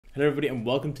Hello everybody and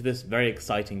welcome to this very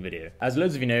exciting video. As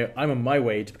loads of you know, I'm on my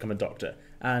way to become a doctor,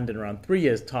 and in around 3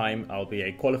 years' time I'll be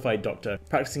a qualified doctor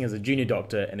practicing as a junior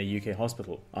doctor in a UK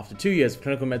hospital. After 2 years of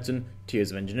clinical medicine, 2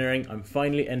 years of engineering, I'm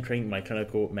finally entering my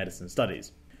clinical medicine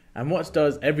studies. And what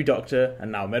does every doctor,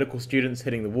 and now medical students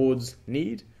hitting the wards,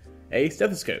 need? A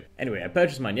stethoscope. Anyway, I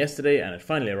purchased mine yesterday and it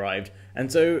finally arrived, and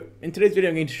so in today's video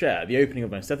I'm going to share the opening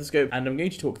of my stethoscope, and I'm going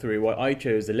to talk through why I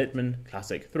chose the Littmann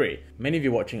Classic III. Many of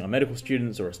you watching are medical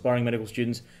students or aspiring medical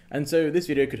students, and so this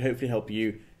video could hopefully help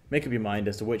you make up your mind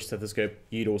as to which stethoscope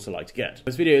you'd also like to get.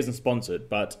 This video isn't sponsored,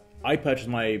 but I purchased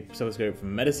my stethoscope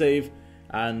from Medisave,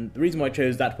 and the reason why I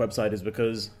chose that website is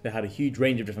because they had a huge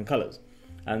range of different colours.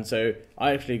 And so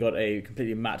I actually got a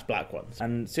completely matte black one.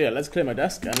 And so yeah, let's clear my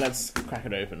desk and let's crack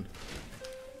it open.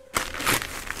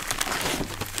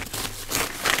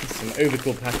 Some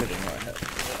overkill packaging right here.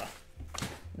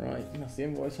 Right, that's the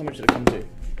invoice. How much did it come to?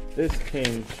 This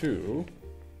came to...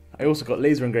 I also got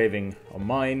laser engraving on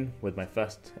mine with my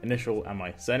first initial and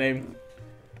my surname.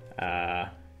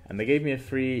 And they gave me a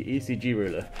free ECG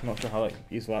ruler. I'm not sure how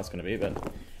useful that's going to be,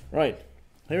 but... Right,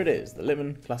 here it is, the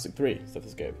Littmann Classic III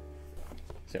stethoscope.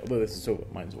 So, although this is silver,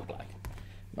 mine's all black.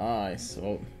 Nice.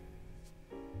 Well,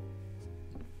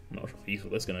 I'm not sure how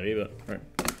useful this is going to be, but right.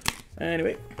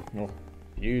 Anyway, well,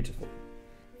 beautiful.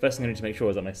 First thing I need to make sure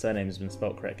is that my surname has been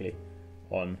spelled correctly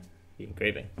on the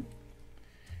engraving.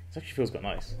 This actually feels quite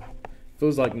nice.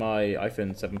 Feels like my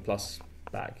iPhone 7 Plus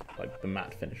bag, like the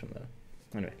matte finish on there.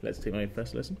 Anyway, let's take my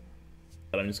first listen.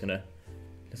 But I'm just gonna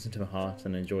listen to my heart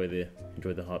and enjoy the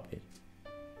heartbeat.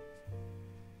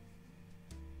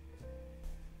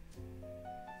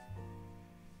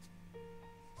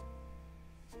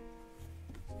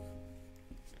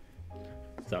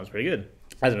 Sounds pretty good.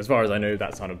 As far as I know,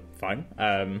 that sounded fine.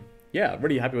 Yeah,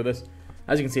 really happy with this.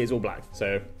 As you can see, it's all black.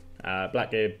 So,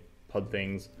 black ear pod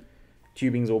things,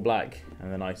 tubing's all black,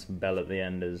 and the nice bell at the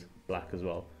end is black as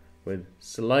well, with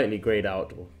slightly greyed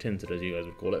out, or tinted as you guys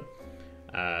would call it,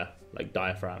 like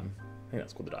diaphragm. I think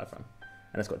that's called the diaphragm.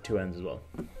 And it's got two ends as well.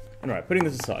 Alright, putting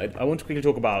this aside, I want to quickly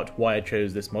talk about why I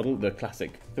chose this model, the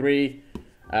Classic III,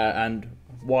 and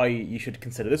why you should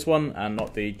consider this one and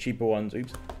not the cheaper ones,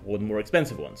 or the more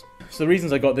expensive ones. So the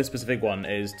reasons I got this specific one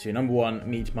is to, number one,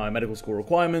 meet my medical school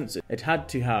requirements. It had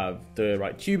to have the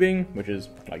right tubing, which is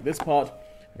like this part.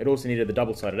 It also needed the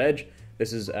double-sided edge.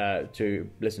 This is to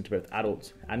listen to both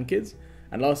adults and kids.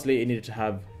 And lastly, it needed to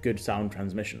have good sound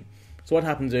transmission. So what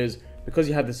happens is, because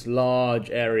you have this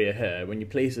large area here, when you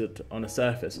place it on a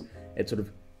surface, it sort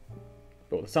of,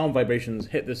 well, the sound vibrations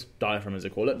hit this diaphragm, as they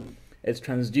call it. It's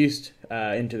transduced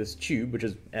into this tube, which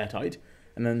is airtight,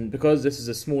 and then because this is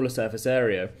a smaller surface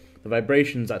area, the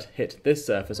vibrations that hit this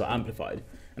surface are amplified,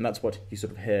 and that's what you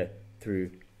sort of hear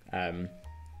through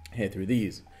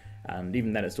these. And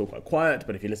even then, it's still quite quiet.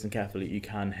 But if you listen carefully, you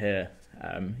can hear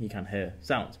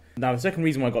sounds. Now, the second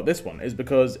reason why I got this one is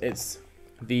because it's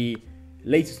the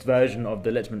latest version of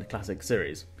the Littmann Classic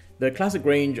series. The Classic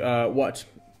range are what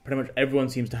pretty much everyone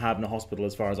seems to have in a hospital,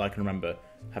 as far as I can remember,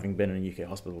 having been in a UK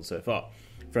hospital so far.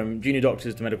 From junior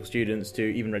doctors to medical students to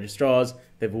even registrars,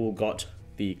 they've all got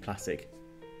the Classic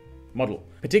model.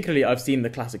 Particularly, I've seen the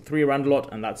Classic III around a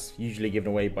lot, and that's usually given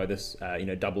away by this,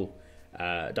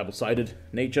 double-sided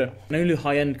nature. And only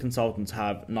high-end consultants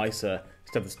have nicer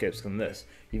stethoscopes than this.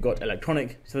 You've got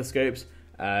electronic stethoscopes,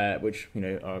 which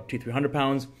are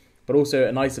 £200–300, but also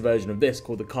a nicer version of this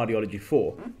called the Cardiology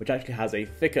IV, which actually has a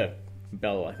thicker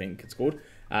bell, I think it's called,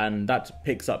 and that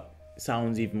picks up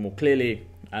sounds even more clearly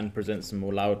and presents them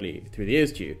more loudly through the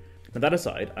ears to you. But that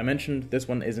aside, I mentioned this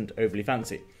one isn't overly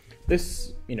fancy.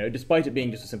 This, despite it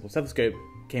being just a simple stethoscope,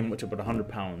 came up to about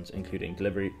 £100, including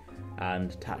delivery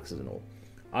and taxes and all.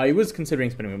 I was considering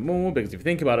spending a bit more, because if you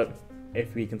think about it,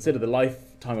 if we consider the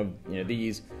lifetime of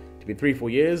these to be 3–4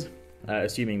 years,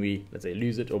 assuming we, let's say,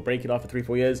 lose it or break it after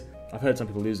 3–4 years, I've heard some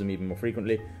people lose them even more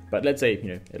frequently, but let's say,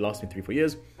 it lasts me 3–4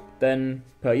 years, then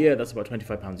per year, that's about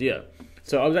 £25 a year.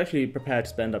 So I was actually prepared to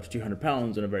spend up to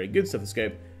 £200 on a very good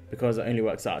stethoscope, because it only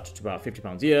works out to about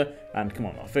 £50 a year, and come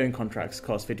on, our phone contracts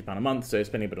cost £50 a month, so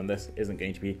spending a bit on this isn't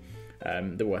going to be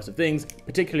the worst of things,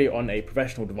 particularly on a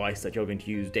professional device that you're going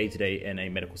to use day to day in a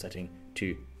medical setting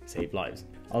to save lives.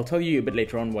 I'll tell you a bit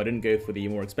later on why I didn't go for the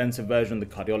more expensive version, the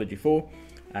Cardiology IV,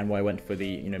 and why I went for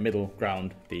the middle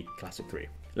ground, the Classic III.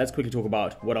 Let's quickly talk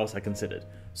about what else I considered.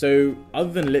 So,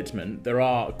 other than Littmann, there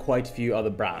are quite a few other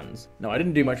brands. Now, I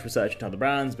didn't do much research into other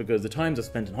brands because the times I've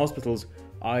spent in hospitals,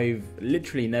 I've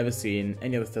literally never seen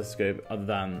any other stethoscope other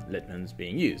than Littmann's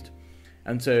being used.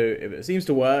 And so, if it seems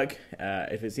to work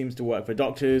for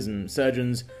doctors and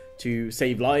surgeons to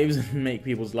save lives and make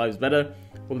people's lives better,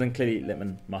 well then clearly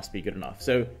Littmann must be good enough.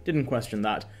 So didn't question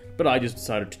that, but I just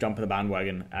decided to jump on the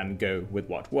bandwagon and go with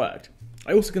what worked.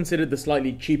 I also considered the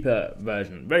slightly cheaper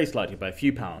version, very slightly by a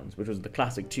few pounds, which was the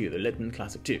Classic II, the Littmann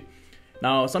Classic II.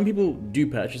 Now some people do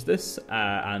purchase this,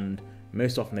 and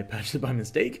most often they purchase it by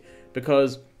mistake,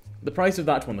 because the price of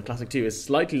that one, the Classic II, is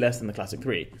slightly less than the Classic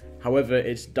III. However,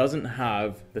 it doesn't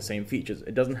have the same features.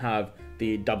 It doesn't have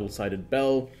the double-sided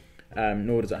bell,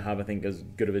 nor does it have, I think, as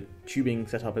good of a tubing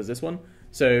setup as this one.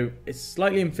 So it's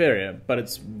slightly inferior, but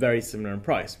it's very similar in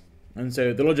price. And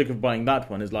so the logic of buying that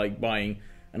one is like buying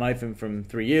an iPhone from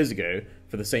 3 years ago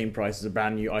for the same price as a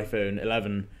brand new iPhone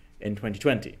 11 in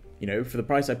 2020. You know, for the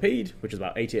price I paid, which is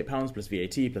about £88 plus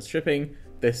VAT plus shipping,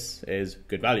 this is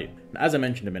good value. And as I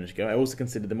mentioned a minute ago, I also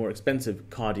considered the more expensive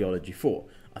Cardiology IV.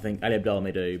 I think Ali Abdel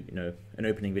made an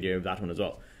opening video of that one as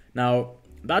well. Now,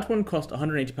 that one cost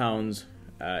 £180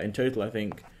 in total, I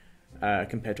think,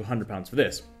 compared to £100 for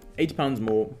this. £80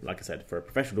 more, like I said, for a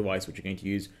professional device which you're going to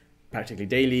use practically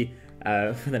daily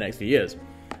for the next few years.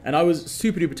 And I was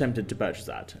super duper tempted to purchase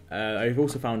that. I've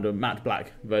also found a matte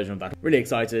black version of that. Really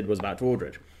excited, was about to order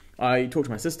it. I talked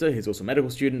to my sister, who's also a medical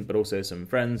student, but also some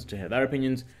friends to hear their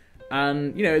opinions.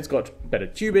 And, you know, it's got better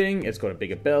tubing, it's got a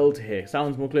bigger bell to hear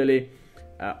sounds more clearly.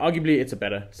 Arguably, it's a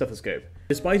better stethoscope.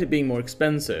 Despite it being more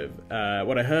expensive,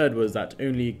 what I heard was that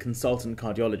only consultant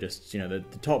cardiologists, you know,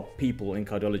 the top people in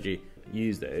cardiology,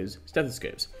 use those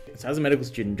stethoscopes. So as a medical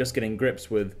student, just getting grips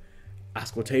with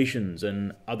auscultations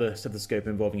and other stethoscope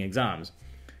involving exams,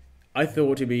 I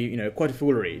thought it'd be, you know, quite a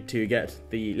foolery to get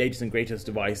the latest and greatest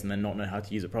device and then not know how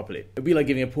to use it properly. It'd be like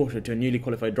giving a Porsche to a newly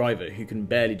qualified driver who can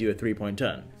barely do a 3-point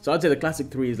turn. So I'd say the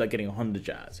Classic III is like getting a Honda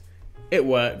Jazz. It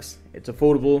works, it's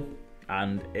affordable,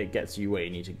 and it gets you where you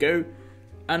need to go.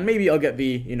 And maybe I'll get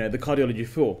the, you know, the Cardiology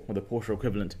IV or the Porsche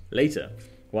equivalent later,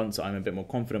 once I'm a bit more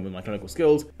confident with my clinical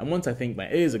skills, and once I think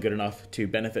my ears are good enough to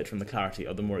benefit from the clarity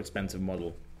of the more expensive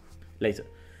model later.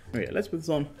 Okay, let's put this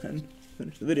on and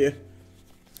finish the video.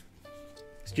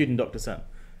 Student Dr. Sen.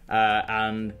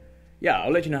 And yeah,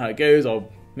 I'll let you know how it goes. I'll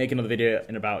make another video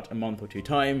in about a month or two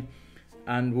time,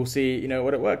 and we'll see, you know,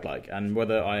 what it worked like, and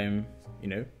whether I'm, you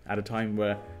know, at a time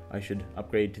where I should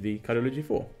upgrade to the Cardiology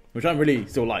IV, which I'm really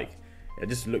still like. It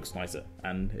just looks nicer,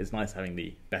 and it's nice having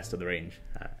the best of the range,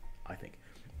 I think.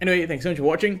 Anyway, thanks so much for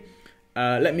watching.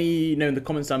 Let me know in the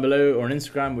comments down below or on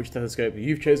Instagram which stethoscope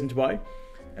you've chosen to buy.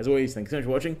 As always, thanks so much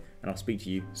for watching, and I'll speak to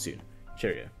you soon.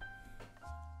 Cheerio.